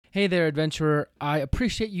Hey there, adventurer. I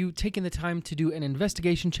appreciate you taking the time to do an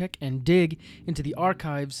investigation check and dig into the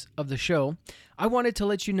archives of the show. I wanted to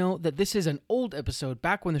let you know that this is an old episode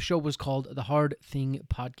back when the show was called The Hard Thing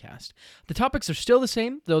Podcast. The topics are still the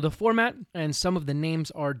same, though the format and some of the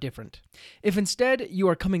names are different. If instead you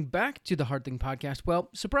are coming back to The Hard Thing Podcast, well,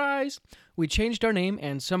 surprise! We changed our name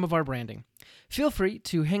and some of our branding. Feel free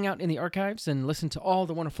to hang out in the archives and listen to all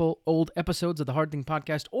the wonderful old episodes of The Hard Thing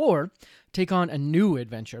Podcast, or take on a new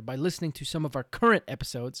adventure by listening to some of our current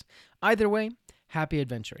episodes. Either way, happy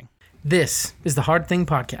adventuring. This is The Hard Thing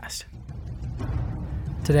Podcast.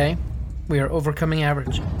 Today, we are overcoming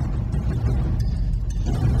average. I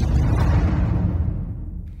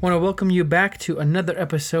want to welcome you back to another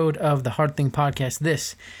episode of The Hard Thing Podcast.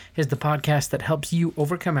 This is the podcast that helps you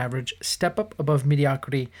overcome average, step up above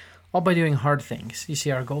mediocrity, all by doing hard things. You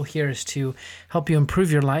see, our goal here is to help you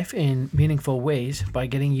improve your life in meaningful ways by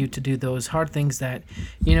getting you to do those hard things that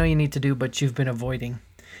you know you need to do, but you've been avoiding.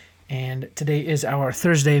 And today is our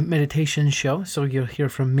Thursday meditation show, so you'll hear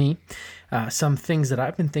from me some things that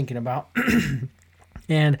I've been thinking about.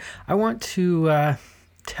 And I want to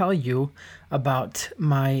tell you about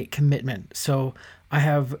my commitment. So I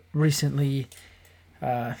have recently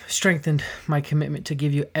strengthened my commitment to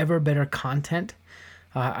give you ever better content.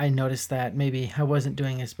 I noticed that maybe I wasn't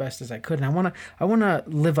doing as best as I could, and I want to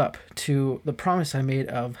live up to the promise I made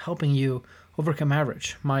of helping you overcome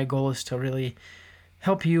average. My goal is to really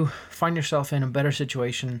help you find yourself in a better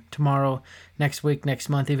situation tomorrow, next week, next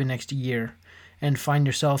month, even next year, and find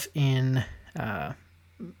yourself in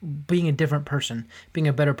being a different person, being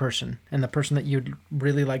a better person, and the person that you'd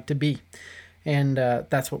really like to be. And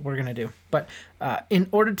that's what we're going to do. But in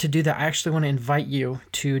order to do that, I actually want to invite you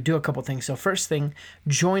to do a couple things. So first thing,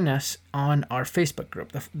 join us on our Facebook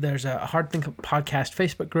group. There's a Hard Thing Podcast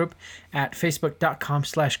Facebook group at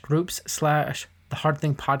facebook.com/groups/The Hard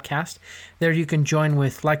Thing Podcast. There you can join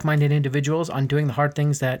with like-minded individuals on doing the hard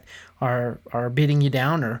things that are beating you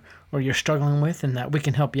down or you're struggling with, and that we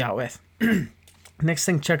can help you out with. Next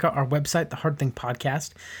thing, check out our website, The Hard Thing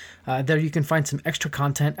Podcast. There you can find some extra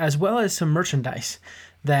content as well as some merchandise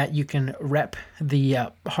that you can rep the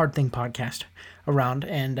Hard Thing Podcast around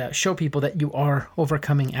and show people that you are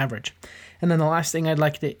overcoming average. And then the last thing I'd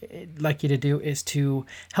like you to do is to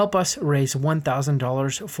help us raise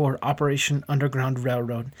 $1,000 for Operation Underground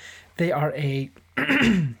Railroad. They are a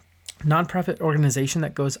nonprofit organization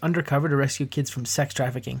that goes undercover to rescue kids from sex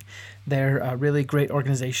trafficking. They're a really great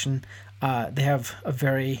organization. They have a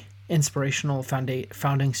very inspirational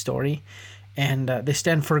founding story, and they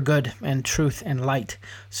stand for good and truth and light.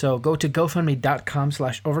 So go to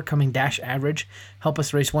gofundme.com/overcoming-average. Help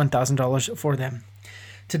us raise $1,000 for them.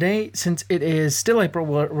 Today, since it is still April,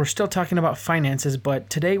 we're still talking about finances, but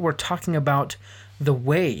today we're talking about the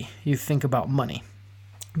way you think about money.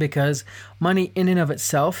 Because money in and of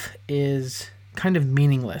itself is kind of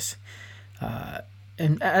meaningless.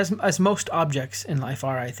 And as most objects in life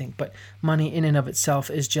are, I think, but money in and of itself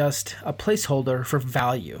is just a placeholder for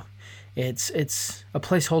value. It's a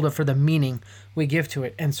placeholder for the meaning we give to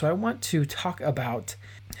it. And so I want to talk about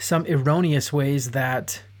some erroneous ways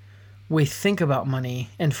that we think about money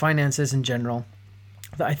and finances in general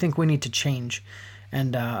that I think we need to change.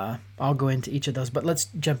 And I'll go into each of those, but let's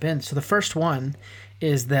jump in. So the first one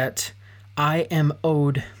is that I am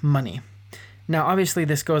owed money. Now, obviously,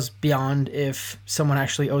 this goes beyond if someone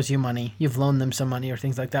actually owes you money, you've loaned them some money or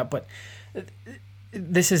things like that. But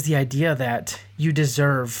this is the idea that you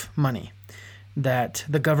deserve money, that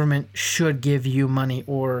the government should give you money,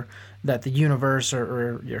 or that the universe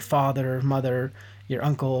or your father, mother, your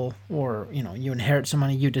uncle, or you inherit some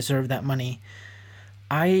money, you deserve that money.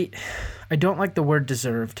 I don't like the word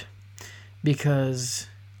deserved because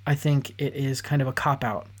I think it is kind of a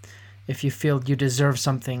cop-out. If you feel you deserve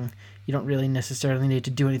something, you don't really necessarily need to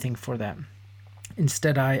do anything for that.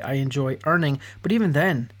 Instead, I enjoy earning. But even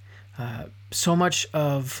then, so much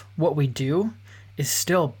of what we do is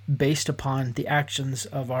still based upon the actions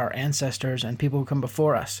of our ancestors and people who come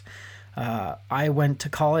before us. I went to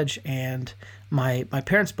college, and my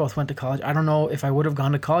parents both went to college. I don't know if I would have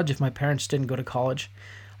gone to college if my parents didn't go to college.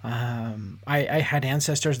 I had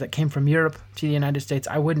ancestors that came from Europe to the United States.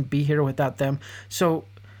 I wouldn't be here without them. So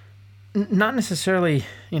not necessarily,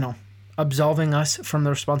 absolving us from the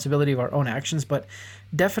responsibility of our own actions, but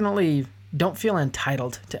definitely don't feel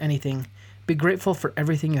entitled to anything. Be grateful for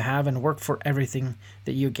everything you have and work for everything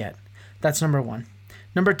that you get. That's number one.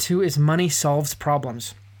 Number two is money solves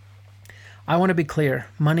problems. I want to be clear.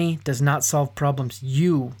 Money does not solve problems.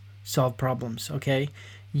 You solve problems, okay?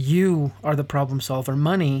 You are the problem solver.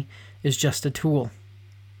 Money is just a tool.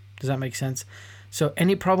 Does that make sense? So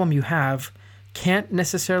any problem you have, can't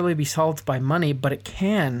necessarily be solved by money, but it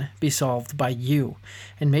can be solved by you.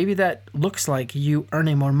 And maybe that looks like you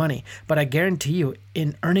earning more money, but I guarantee you,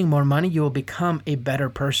 in earning more money, you will become a better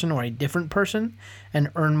person or a different person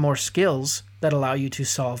and earn more skills that allow you to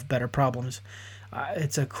solve better problems.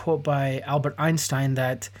 It's a quote by Albert Einstein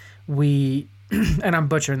that we, and I'm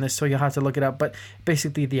butchering this, so you'll have to look it up, but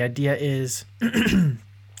basically the idea is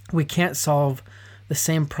we can't solve the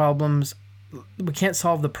same problems. We can't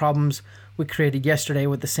solve the problems we created yesterday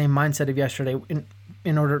with the same mindset of yesterday.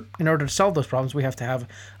 In order to solve those problems, we have to have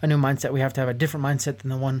a new mindset. We have to have a different mindset than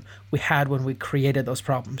the one we had when we created those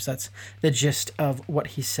problems. That's the gist of what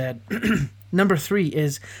he said. Number 3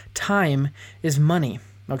 is time is money.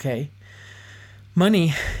 Okay.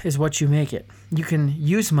 Money is what you make it. You can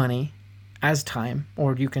use money as time,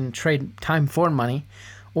 or you can trade time for money,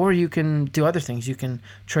 or you can do other things. You can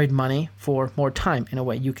trade money for more time in a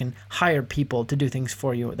way. You can hire people to do things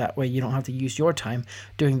for you. That way you don't have to use your time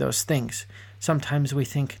doing those things. Sometimes we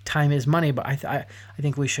think time is money, but I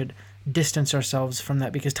think we should distance ourselves from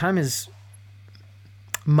that, because time is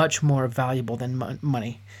much more valuable than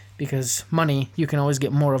money. Because money you can always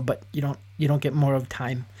get more of, but you don't get more of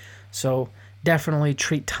time. So definitely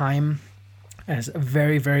treat time as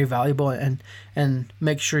very, very valuable, and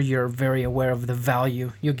make sure you're very aware of the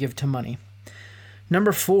value you give to money.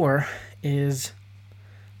 Number 4 is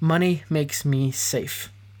money makes me safe.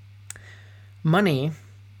 Money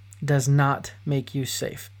does not make you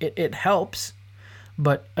safe. It helps,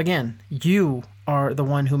 but again, you are the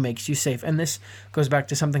one who makes you safe. And this goes back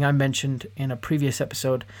to something I mentioned in a previous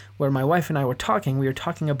episode where my wife and I were talking. We were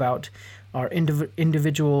talking about our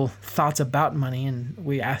individual thoughts about money, and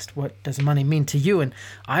we asked, what does money mean to you? And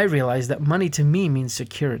I realized that money to me means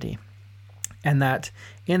security, and that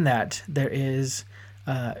in that there is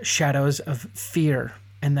shadows of fear,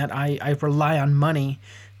 and that I rely on money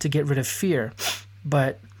to get rid of fear.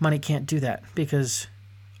 But money can't do that, because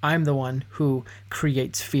I'm the one who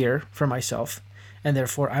creates fear for myself, and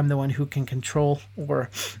therefore I'm the one who can control or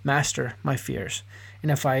master my fears. And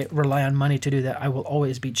if I rely on money to do that, I will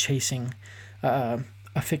always be chasing a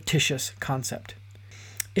fictitious concept.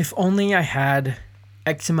 If only I had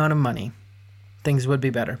X amount of money, things would be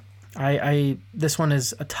better. This one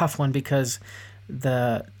is a tough one because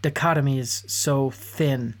the dichotomy is so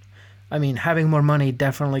thin. I mean, having more money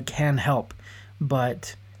definitely can help,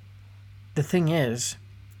 but the thing is,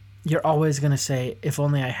 you're always going to say, if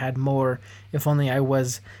only I had more, if only I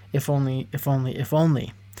was, if only.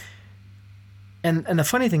 And the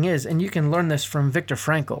funny thing is, and you can learn this from Viktor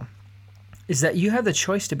Frankl, is that you have the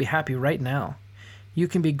choice to be happy right now. You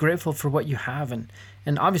can be grateful for what you have,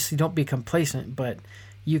 and obviously don't be complacent, but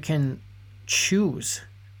you can choose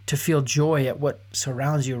to feel joy at what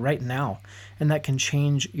surrounds you right now. And that can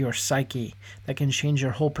change your psyche. That can change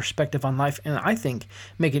your whole perspective on life. And I think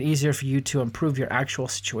make it easier for you to improve your actual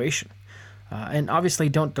situation. And obviously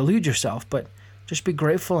don't delude yourself, but just be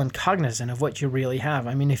grateful and cognizant of what you really have.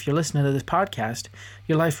 I mean, if you're listening to this podcast,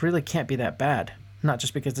 your life really can't be that bad. Not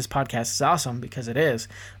just because this podcast is awesome, because it is,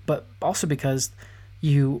 but also because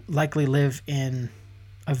you likely live in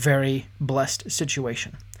a very blessed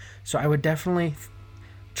situation. So I would definitely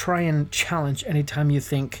try and challenge anytime you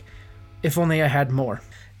think, if only I had more.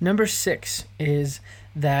 Number 6 is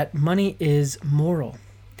that money is moral.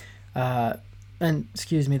 And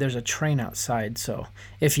excuse me, there's a train outside, so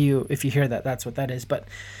if you hear that, that's what that is. But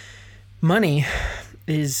money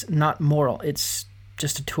is not moral. It's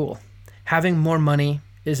just a tool. Having more money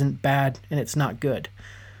isn't bad, and it's not good.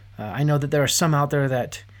 I know that there are some out there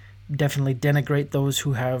that definitely denigrate those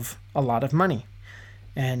who have a lot of money.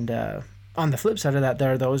 And on the flip side of that,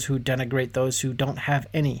 there are those who denigrate those who don't have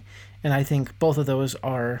any. And I think both of those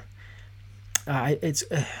are, I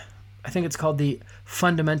think it's called the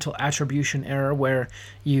fundamental attribution error, where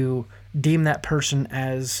you deem that person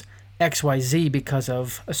as XYZ because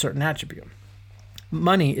of a certain attribute.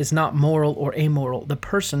 Money is not moral or amoral. The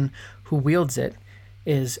person who wields it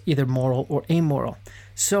is either moral or amoral.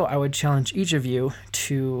 So I would challenge each of you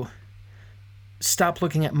to stop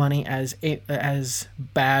looking at money as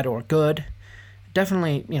bad or good.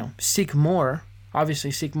 Definitely, seek more.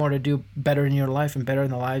 Obviously, seek more to do better in your life and better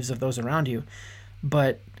in the lives of those around you.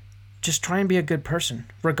 But just try and be a good person,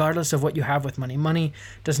 regardless of what you have with money. Money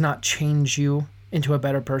does not change you into a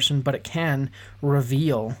better person, but it can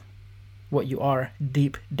reveal what you are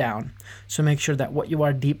deep down. So make sure that what you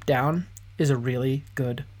are deep down is a really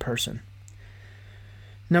good person.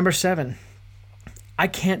 Number 7, I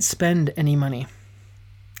can't spend any money.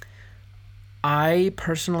 I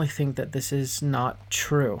personally think that this is not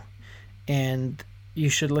true. And you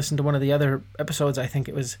should listen to one of the other episodes. I think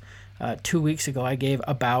it was 2 weeks ago I gave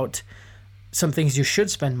about some things you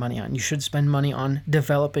should spend money on. You should spend money on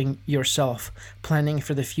developing yourself, planning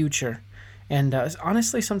for the future. And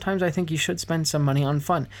honestly, sometimes I think you should spend some money on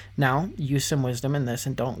fun. Now, use some wisdom in this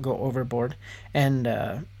and don't go overboard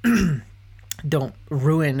and don't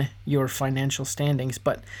ruin your financial standings,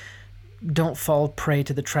 but don't fall prey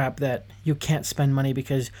to the trap that you can't spend money,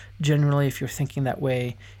 because generally if you're thinking that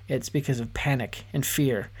way, it's because of panic and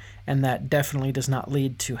fear, and that definitely does not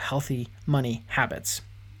lead to healthy money habits.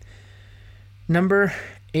 Number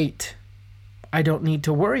 8, I don't need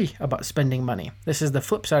to worry about spending money. This is the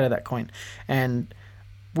flip side of that coin, and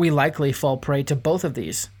we likely fall prey to both of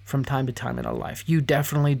these from time to time in our life. You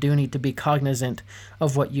definitely do need to be cognizant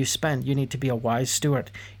of what you spend. You need to be a wise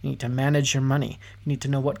steward. You need to manage your money. You need to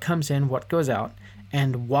know what comes in, what goes out,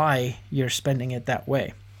 and why you're spending it that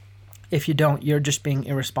way. If you don't, you're just being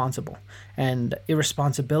irresponsible. And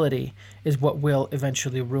irresponsibility is what will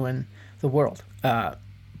eventually ruin the world.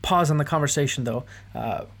 Pause on the conversation, though.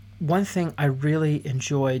 One thing I really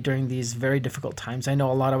enjoy during these very difficult times, I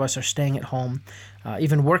know a lot of us are staying at home,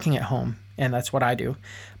 even working at home, and that's what I do.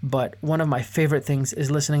 But one of my favorite things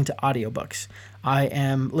is listening to audiobooks. I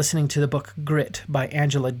am listening to the book Grit by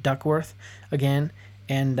Angela Duckworth again.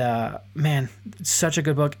 And man, it's such a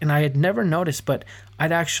good book. And I had never noticed, but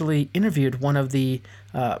I'd actually interviewed one of the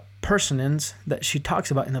persons that she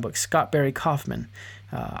talks about in the book, Scott Barry Kaufman.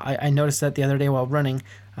 I noticed that the other day while running,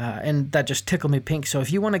 and that just tickled me pink. So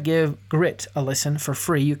if you want to give Grit a listen for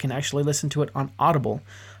free, you can actually listen to it on Audible.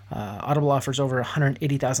 Audible offers over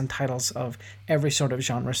 180,000 titles of every sort of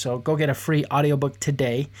genre. So go get a free audiobook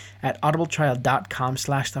today at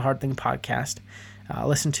audibletrial.com/thehardthingpodcast.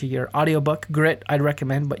 Listen to your audiobook, Grit, I'd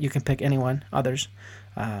recommend, but you can pick others.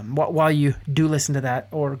 While you do listen to that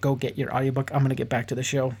or go get your audiobook, I'm going to get back to the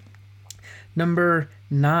show. Number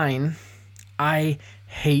 9, I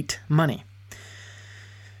hate money.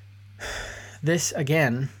 This,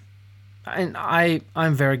 again, and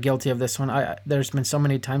I'm very guilty of this one. There's been so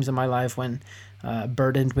many times in my life when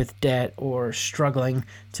burdened with debt or struggling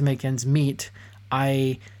to make ends meet,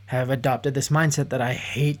 I have adopted this mindset that I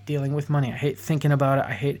hate dealing with money. I hate thinking about it.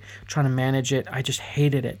 I hate trying to manage it. I just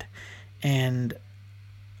hated it. And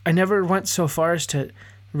I never went so far as to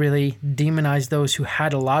really demonize those who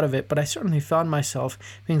had a lot of it, but I certainly found myself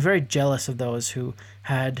being very jealous of those who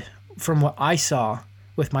had, from what I saw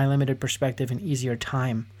with my limited perspective, an easier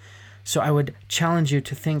time. So I would challenge you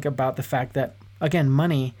to think about the fact that, again,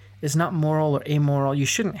 money is not moral or amoral. You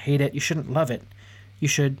shouldn't hate it. You shouldn't love it. You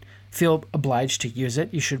should feel obliged to use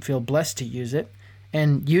it. You should feel blessed to use it,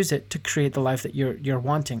 and use it to create the life that you're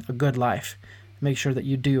wanting, a good life. Make sure that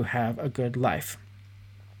you do have a good life.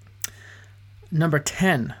 Number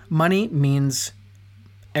 10, money means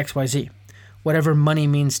XYZ. Whatever money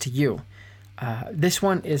means to you. This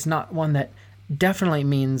one is not one that definitely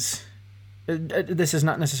means, this is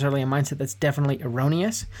not necessarily a mindset that's definitely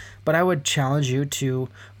erroneous, but I would challenge you to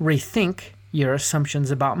rethink your assumptions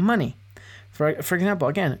about money. For example,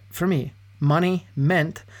 again, for me, money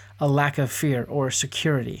meant a lack of fear or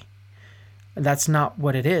security. That's not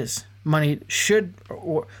what it is. Money should,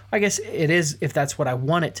 or I guess it is if that's what I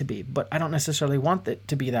want it to be, but I don't necessarily want it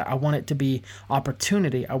to be that. I want it to be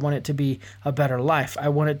opportunity. I want it to be a better life. I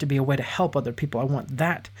want it to be a way to help other people. I want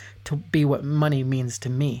that to be what money means to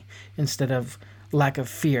me instead of lack of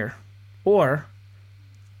fear. Or,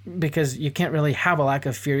 because you can't really have a lack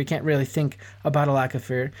of fear, you can't really think about a lack of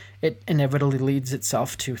fear, it inevitably leads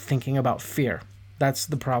itself to thinking about fear. That's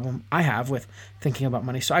the problem I have with thinking about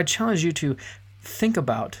money. So I challenge you to think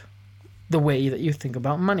about the way that you think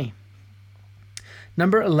about money.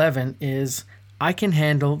 Number 11 is I can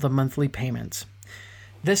handle the monthly payments.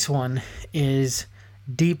 This one is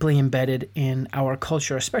deeply embedded in our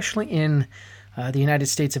culture, especially in the United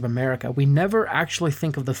States of America. We never actually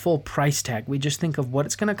think of the full price tag. We just think of what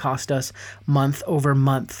it's going to cost us month over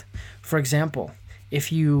month. For example,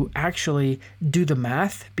 if you actually do the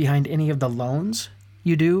math behind any of the loans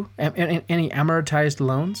you do, any amortized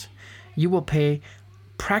loans, you will pay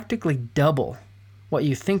practically double what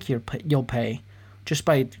you think you'll pay just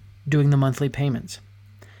by doing the monthly payments.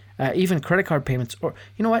 Even credit card payments, or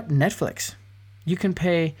you know what, Netflix. You can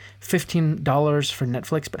pay $15 for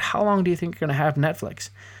Netflix, but how long do you think you're going to have Netflix?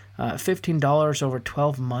 $15 over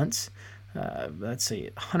 12 months, let's see,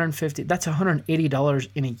 $150, that's $180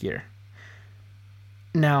 in a year.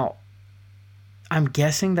 Now, I'm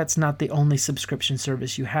guessing that's not the only subscription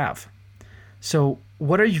service you have. So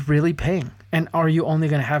what are you really paying? And are you only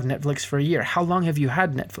going to have Netflix for a year? How long have you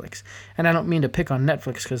had Netflix? And I don't mean to pick on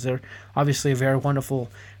Netflix because they're obviously a very wonderful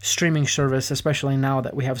streaming service, especially now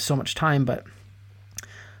that we have so much time, but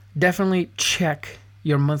definitely check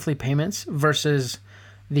your monthly payments versus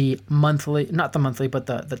the monthly, not the monthly, but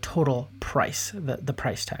the total price, the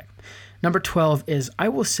price tag. Number 12 is I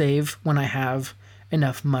will save when I have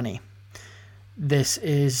enough money. This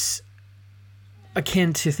is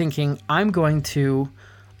akin to thinking I'm going to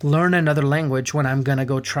learn another language when I'm going to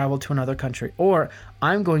go travel to another country, or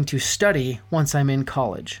I'm going to study once I'm in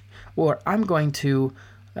college, or I'm going to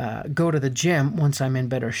go to the gym once I'm in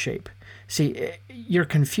better shape. See, you're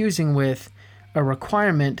confusing with a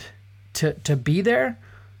requirement to be there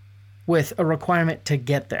with a requirement to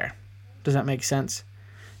get there. Does that make sense?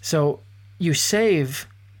 So you save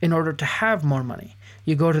in order to have more money.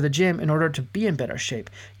 You go to the gym in order to be in better shape.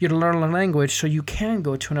 You learn a language so you can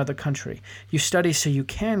go to another country. You study so you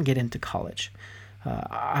can get into college.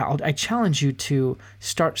 I challenge you to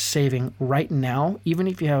start saving right now, even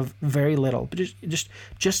if you have very little, but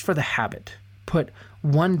just for the habit. Put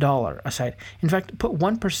 $1 aside. In fact, put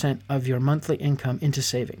 1% of your monthly income into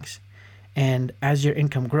savings. And as your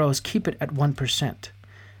income grows, keep it at 1%.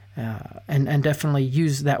 And definitely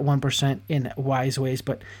use that 1% in wise ways.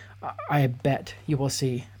 But I bet you will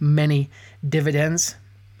see many dividends,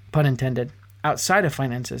 pun intended, outside of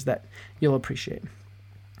finances that you'll appreciate.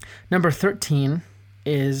 Number 13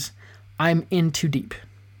 is I'm in too deep.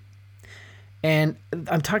 And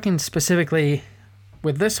I'm talking specifically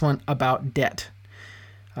with this one about debt.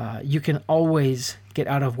 You can always get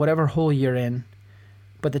out of whatever hole you're in,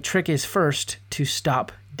 but the trick is first to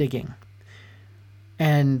stop digging.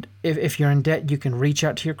 And if you're in debt, you can reach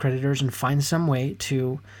out to your creditors and find some way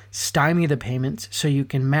to stymie the payments so you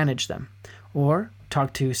can manage them. Or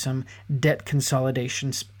talk to some debt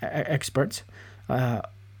consolidation experts.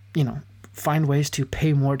 Find ways to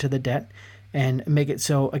pay more to the debt and make it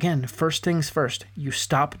so, again, first things first, you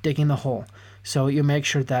stop digging the hole. So you make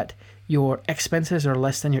sure that your expenses are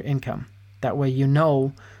less than your income. That way you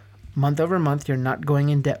know month over month you're not going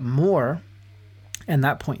in debt more. And at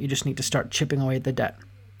that point, you just need to start chipping away at the debt.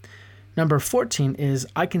 Number 14 is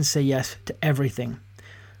I can say yes to everything.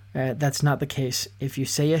 That's not the case. If you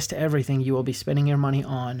say yes to everything, you will be spending your money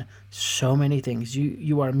on so many things.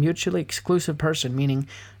 You are a mutually exclusive person, meaning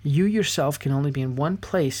you yourself can only be in one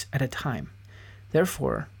place at a time.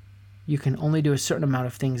 Therefore, you can only do a certain amount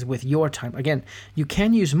of things with your time. Again, you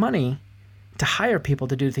can use money to hire people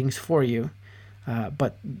to do things for you,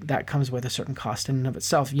 but that comes with a certain cost in and of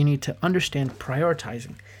itself. You need to understand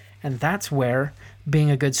prioritizing. And that's where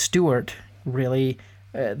being a good steward really,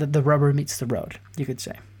 the rubber meets the road, you could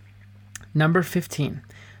say. Number 15.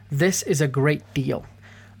 This is a great deal.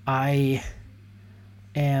 I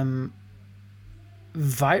am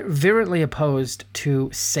virulently opposed to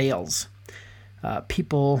sales.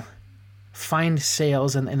 People find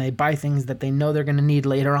sales and they buy things that they know they're going to need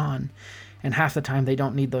later on. And half the time they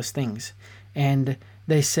don't need those things. And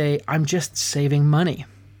they say, I'm just saving money.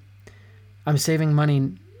 I'm saving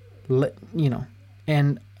money,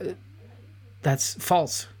 and that's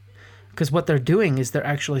false. Because what they're doing is they're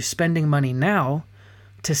actually spending money now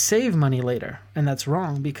to save money later. And that's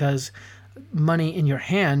wrong because money in your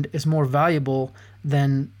hand is more valuable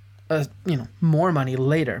than, more money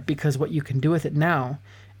later. Because what you can do with it now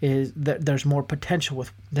is that there's more potential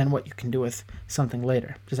than what you can do with something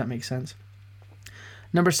later. Does that make sense?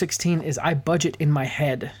 Number 16 is I budget in my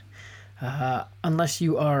head. Unless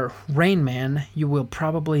you are Rain Man, you will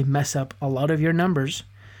probably mess up a lot of your numbers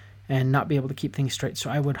and not be able to keep things straight. So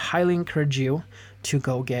I would highly encourage you to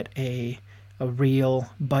go get a real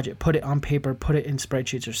budget. Put it on paper, put it in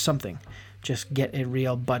spreadsheets or something. Just get a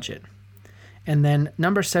real budget. And then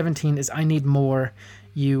number 17 is I need more.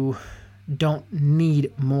 You don't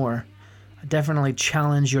need more. Definitely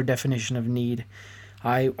challenge your definition of need.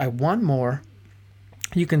 I want more.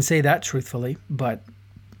 You can say that truthfully, but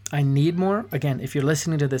I need more. Again, if you're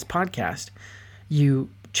listening to this podcast,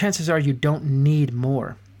 chances are you don't need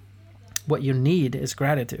more. What you need is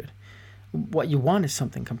gratitude. What you want is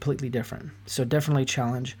something completely different. So definitely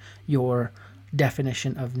challenge your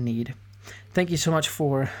definition of need. Thank you so much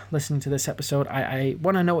for listening to this episode. I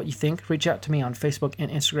want to know what you think. Reach out to me on Facebook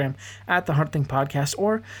and Instagram at The Hard Thing Podcast,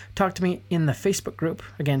 or talk to me in the Facebook group.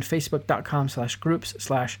 Again,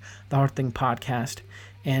 facebook.com/groups/The Hard Thing Podcast.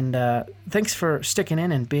 And thanks for sticking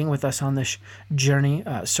in and being with us on this journey.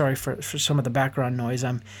 Sorry for some of the background noise.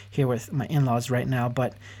 I'm here with my in-laws right now,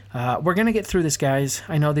 but we're going to get through this, guys.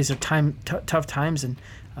 I know these are tough times, and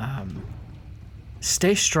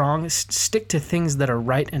stay strong. Stick to things that are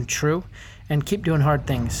right and true, and keep doing hard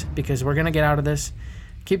things, because we're going to get out of this.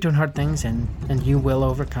 Keep doing hard things, and you will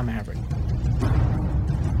overcome everything.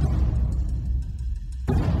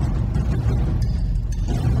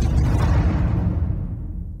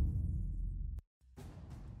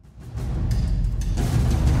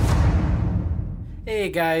 Hey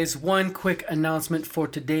guys, one quick announcement for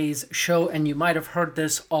today's show, and you might have heard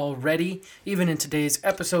this already, even in today's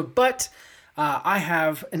episode, but I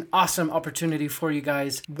have an awesome opportunity for you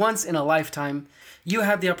guys. Once in a lifetime, you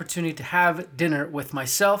have the opportunity to have dinner with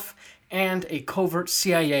myself and a covert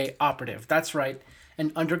CIA operative. That's right,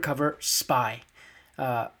 an undercover spy.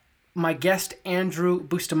 My guest, Andrew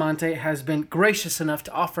Bustamante, has been gracious enough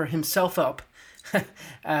to offer himself up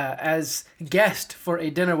as guest for a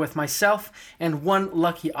dinner with myself and one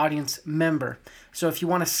lucky audience member. So if you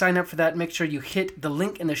want to sign up for that, make sure you hit the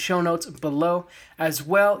link in the show notes below. As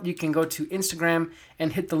well, you can go to Instagram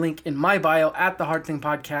and hit the link in my bio at The Hard Thing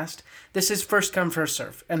Podcast. This is first come, first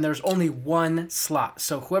serve, and there's only one slot.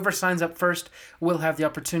 So whoever signs up first will have the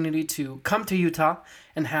opportunity to come to Utah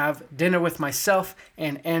and have dinner with myself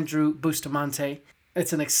and Andrew Bustamante.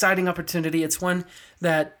 It's an exciting opportunity. It's one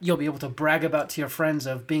that you'll be able to brag about to your friends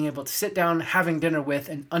of being able to sit down having dinner with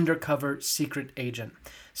an undercover secret agent.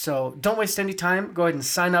 So don't waste any time. Go ahead and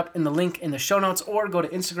sign up in the link in the show notes or go to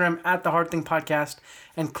Instagram at The Hard Thing Podcast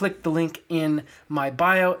and click the link in my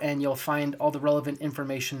bio and you'll find all the relevant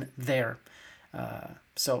information there.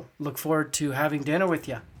 So look forward to having dinner with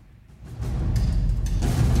you.